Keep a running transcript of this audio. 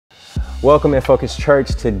Welcome in Focus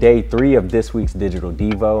Church to day 3 of this week's Digital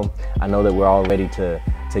Devo. I know that we're all ready to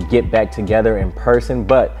get back together in person,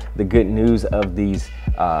 but the good news of these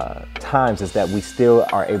times is that we still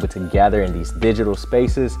are able to gather in these digital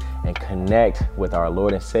spaces and connect with our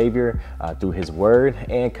Lord and Savior through His Word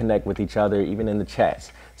and connect with each other even in the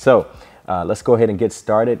chats. So let's go ahead and get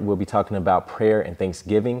started. We'll be talking about prayer and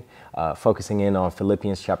thanksgiving, focusing in on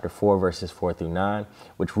Philippians chapter 4, verses 4 through 9,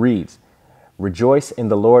 which reads, "Rejoice in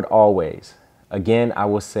the Lord always. Again, I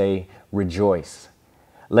will say, rejoice.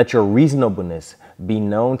 Let your reasonableness be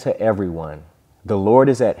known to everyone. The Lord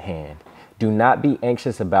is at hand. Do not be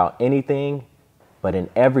anxious about anything, but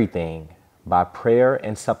in everything, by prayer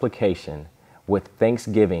and supplication, with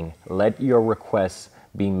thanksgiving, let your requests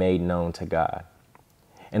be made known to God.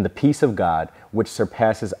 And the peace of God, which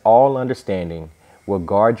surpasses all understanding, will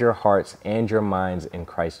guard your hearts and your minds in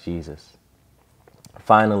Christ Jesus.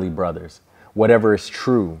 Finally, brothers, whatever is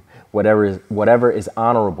true, whatever is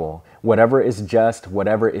honorable, whatever is just,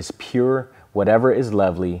 whatever is pure, whatever is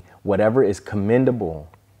lovely, whatever is commendable,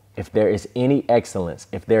 if there is any excellence,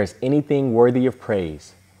 if there is anything worthy of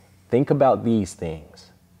praise, think about these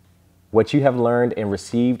things. What you have learned and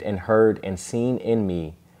received and heard and seen in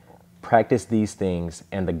me, practice these things,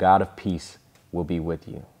 and the God of peace will be with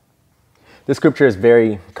you." This scripture is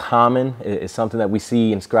very common. It's something that we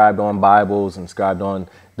see inscribed on Bibles, inscribed on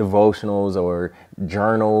devotionals or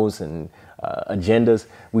journals and agendas.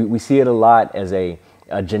 We see it a lot as a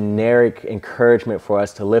generic encouragement for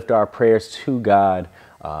us to lift our prayers to God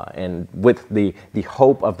and with the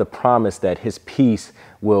hope of the promise that His peace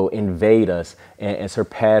will invade us and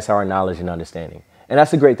surpass our knowledge and understanding. And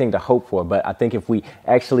that's a great thing to hope for. But I think if we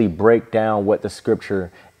actually break down what the scripture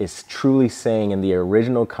is truly saying in the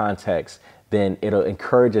original context, then it'll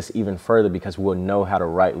encourage us even further because we'll know how to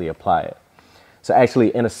rightly apply it. So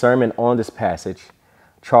actually, in a sermon on this passage,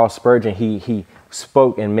 Charles Spurgeon, he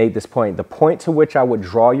spoke and made this point. The point to which I would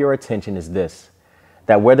draw your attention is this,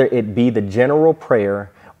 that whether it be the general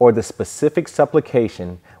prayer or the specific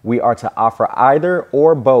supplication, we are to offer either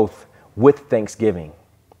or both with thanksgiving.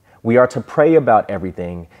 We are to pray about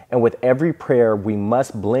everything, and with every prayer, we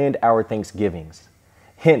must blend our thanksgivings.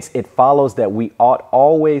 Hence, it follows that we ought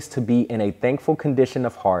always to be in a thankful condition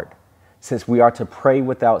of heart, since we are to pray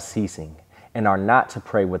without ceasing and are not to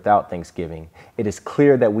pray without thanksgiving. It is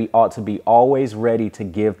clear that we ought to be always ready to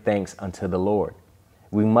give thanks unto the Lord.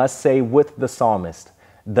 We must say with the psalmist,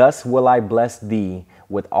 "Thus will I bless thee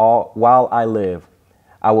while I live.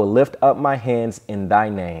 I will lift up my hands in thy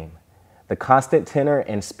name." The constant tenor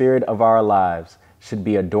and spirit of our lives should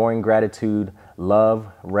be adoring gratitude, love,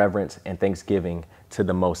 reverence, and thanksgiving to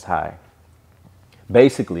the Most High.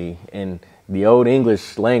 Basically, in the Old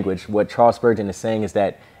English language, what Charles Spurgeon is saying is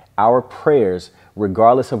that our prayers,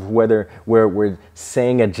 regardless of whether we're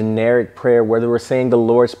saying a generic prayer, whether we're saying the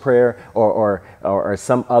Lord's Prayer or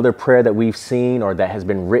some other prayer that we've seen or that has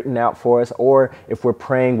been written out for us, or if we're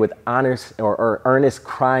praying with honest or earnest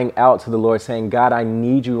crying out to the Lord saying, "God, I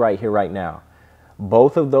need you right here, right now."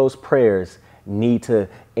 Both of those prayers need to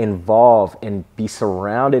involve and be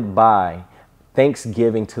surrounded by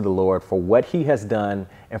thanksgiving to the Lord for what He has done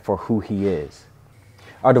and for who He is.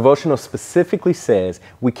 Our devotional specifically says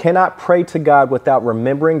we cannot pray to God without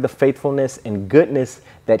remembering the faithfulness and goodness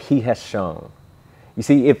that He has shown. You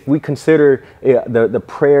see, if we consider the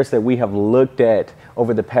prayers that we have looked at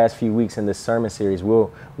over the past few weeks in this sermon series,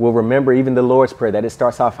 we'll remember even the Lord's Prayer, that it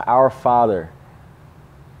starts off, "Our Father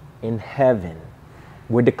in heaven."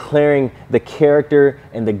 We're declaring the character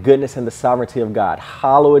and the goodness and the sovereignty of God.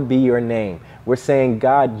 "Hallowed be your name." We're saying,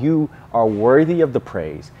 God, you are worthy of the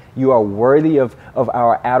praise. You are worthy of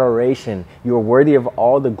our adoration. You are worthy of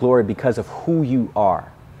all the glory because of who you are.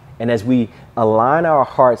 And as we align our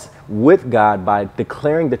hearts with God by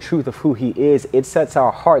declaring the truth of who He is, it sets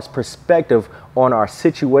our heart's perspective on our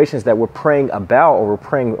situations that we're praying about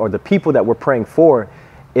or the people that we're praying for.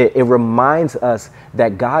 It reminds us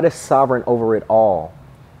that God is sovereign over it all.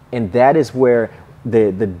 And that is where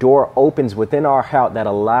the door opens within our heart that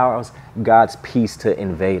allows God's peace to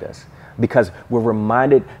invade us. Because we're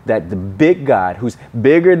reminded that the big God, who's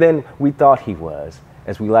bigger than we thought He was,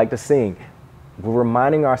 as we like to sing, we're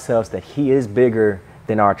reminding ourselves that He is bigger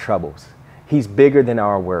than our troubles. He's bigger than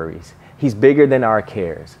our worries. He's bigger than our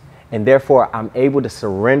cares. And therefore, I'm able to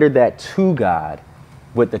surrender that to God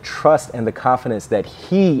with the trust and the confidence that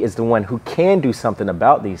He is the one who can do something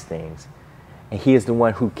about these things. And He is the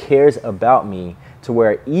one who cares about me, to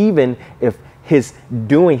where even if His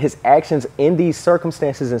actions in these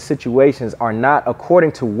circumstances and situations are not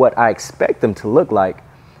according to what I expect them to look like,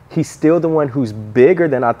 He's still the one who's bigger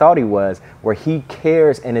than I thought he was, where he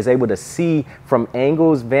cares and is able to see from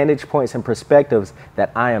angles, vantage points, and perspectives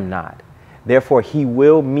that I am not. Therefore, he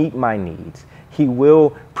will meet my needs. He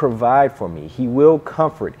will provide for me. He will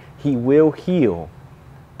comfort. He will heal.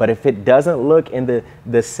 But if it doesn't look in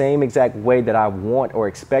the same exact way that I want or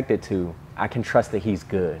expect it to, I can trust that he's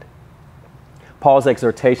good. Paul's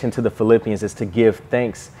exhortation to the Philippians is to give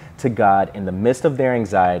thanks to God in the midst of their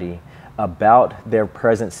anxiety about their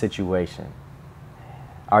present situation.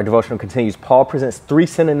 Our devotional continues. Paul presents 3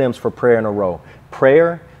 synonyms for prayer in a row: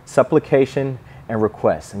 prayer, supplication, and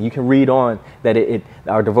request. And you can read on that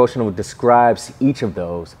our devotional describes each of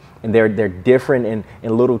those, and they're different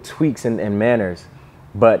in little tweaks and manners,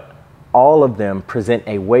 but all of them present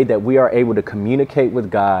a way that we are able to communicate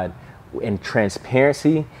with God in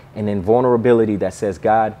transparency and in vulnerability that says,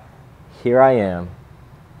 God, here I am.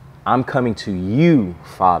 I'm coming to you,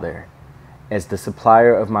 Father, as the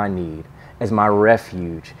supplier of my need, as my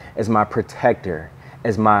refuge, as my protector,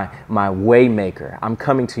 as my way maker. I'm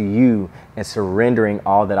coming to you and surrendering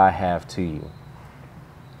all that I have to you.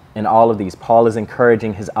 In all of these, Paul is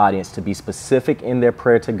encouraging his audience to be specific in their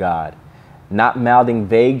prayer to God, not mouthing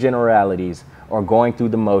vague generalities or going through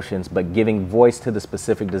the motions, but giving voice to the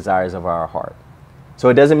specific desires of our heart. So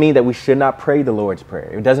it doesn't mean that we should not pray the Lord's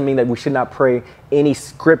Prayer. It doesn't mean that we should not pray any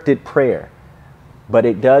scripted prayer. But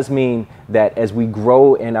it does mean that as we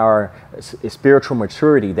grow in our spiritual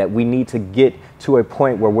maturity, that we need to get to a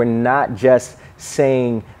point where we're not just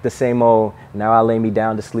saying the same old, now I lay me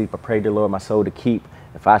down to sleep, I pray the Lord my soul to keep.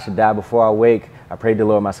 If I should die before I wake, I pray the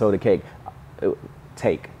Lord my soul to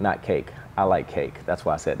take, not cake. I like cake. That's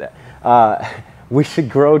why I said that. We should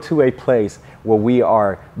grow to a place where we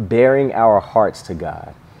are bearing our hearts to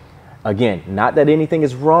God. Again, not that anything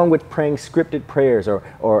is wrong with praying scripted prayers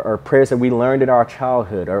or prayers that we learned in our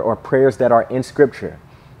childhood or prayers that are in Scripture.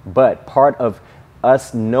 But part of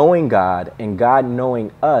us knowing God and God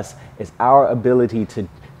knowing us is our ability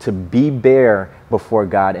to be bare before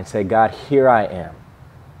God and say, God, here I am.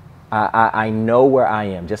 I know where I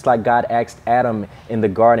am. Just like God asked Adam in the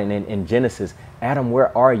garden in Genesis, Adam,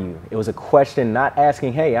 where are you? It was a question not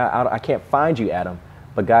asking, hey, I can't find you, Adam.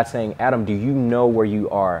 But God saying, Adam, do you know where you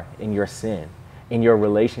are in your sin, in your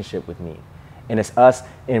relationship with me? And it's us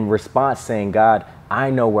in response saying, God, I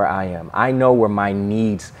know where I am. I know where my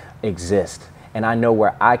needs exist. And I know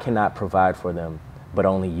where I cannot provide for them, but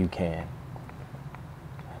only you can.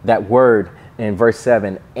 That word in verse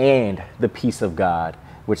 7, and the peace of God,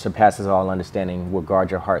 which surpasses all understanding, will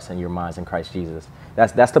guard your hearts and your minds in Christ Jesus.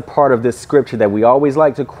 That's the part of this scripture that we always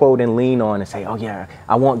like to quote and lean on and say, oh yeah,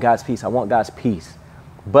 I want God's peace. I want God's peace.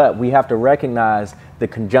 But we have to recognize the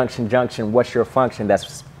conjunction junction, what's your function, that's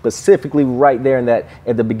specifically right there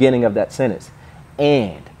at the beginning of that sentence.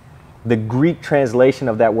 And the Greek translation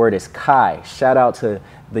of that word is kai. Shout out to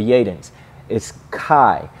the Yadins. It's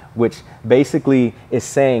kai, which basically is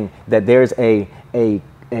saying that there's a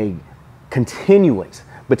continuance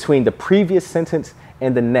between the previous sentence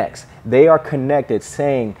and the next. They are connected,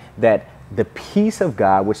 saying that the peace of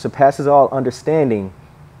God, which surpasses all understanding,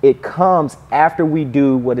 it comes after we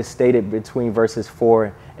do what is stated between verses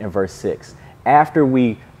 4 and verse 6. After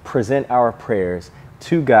we present our prayers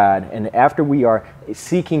to God and after we are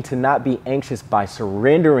seeking to not be anxious by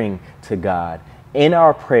surrendering to God in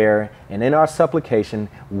our prayer and in our supplication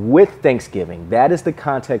with thanksgiving, that is the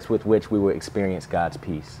context with which we will experience God's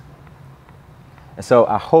peace. And so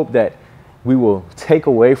I hope that we will take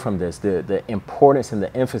away from this the importance and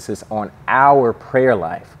the emphasis on our prayer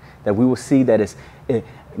life, that we will see that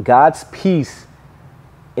God's peace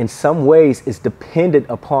in some ways is dependent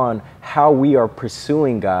upon how we are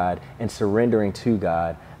pursuing God and surrendering to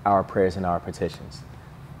God our prayers and our petitions.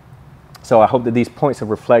 So I hope that these points of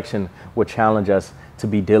reflection will challenge us to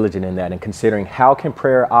be diligent in that and considering how can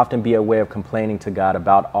prayer often be a way of complaining to God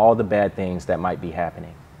about all the bad things that might be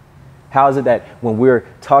happening. How is it that when we're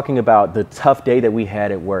talking about the tough day that we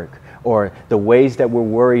had at work, or the ways that we're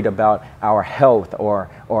worried about our health or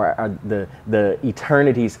the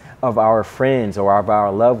eternities of our friends or of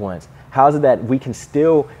our loved ones, how is it that we can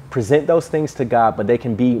still present those things to God, but they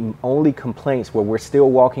can be only complaints where we're still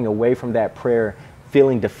walking away from that prayer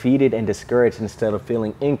feeling defeated and discouraged instead of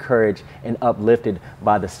feeling encouraged and uplifted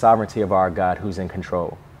by the sovereignty of our God who's in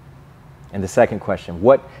control? And the second question,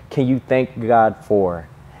 what can you thank God for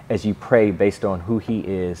as you pray based on who he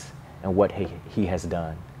is and what he has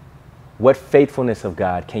done? What faithfulness of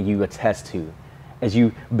God can you attest to as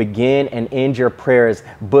you begin and end your prayers,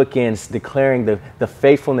 bookends, declaring the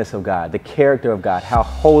faithfulness of God, the character of God, how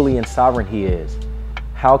holy and sovereign he is?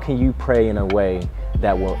 How can you pray in a way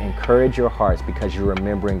that will encourage your hearts because you're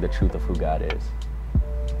remembering the truth of who God is?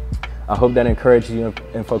 I hope that encouraged you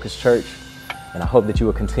in Focus Church, and I hope that you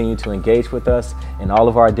will continue to engage with us in all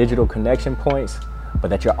of our digital connection points, but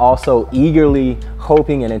that you're also eagerly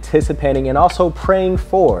hoping and anticipating and also praying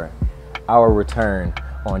for our return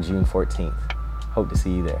on June 14th. Hope to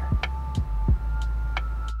see you there.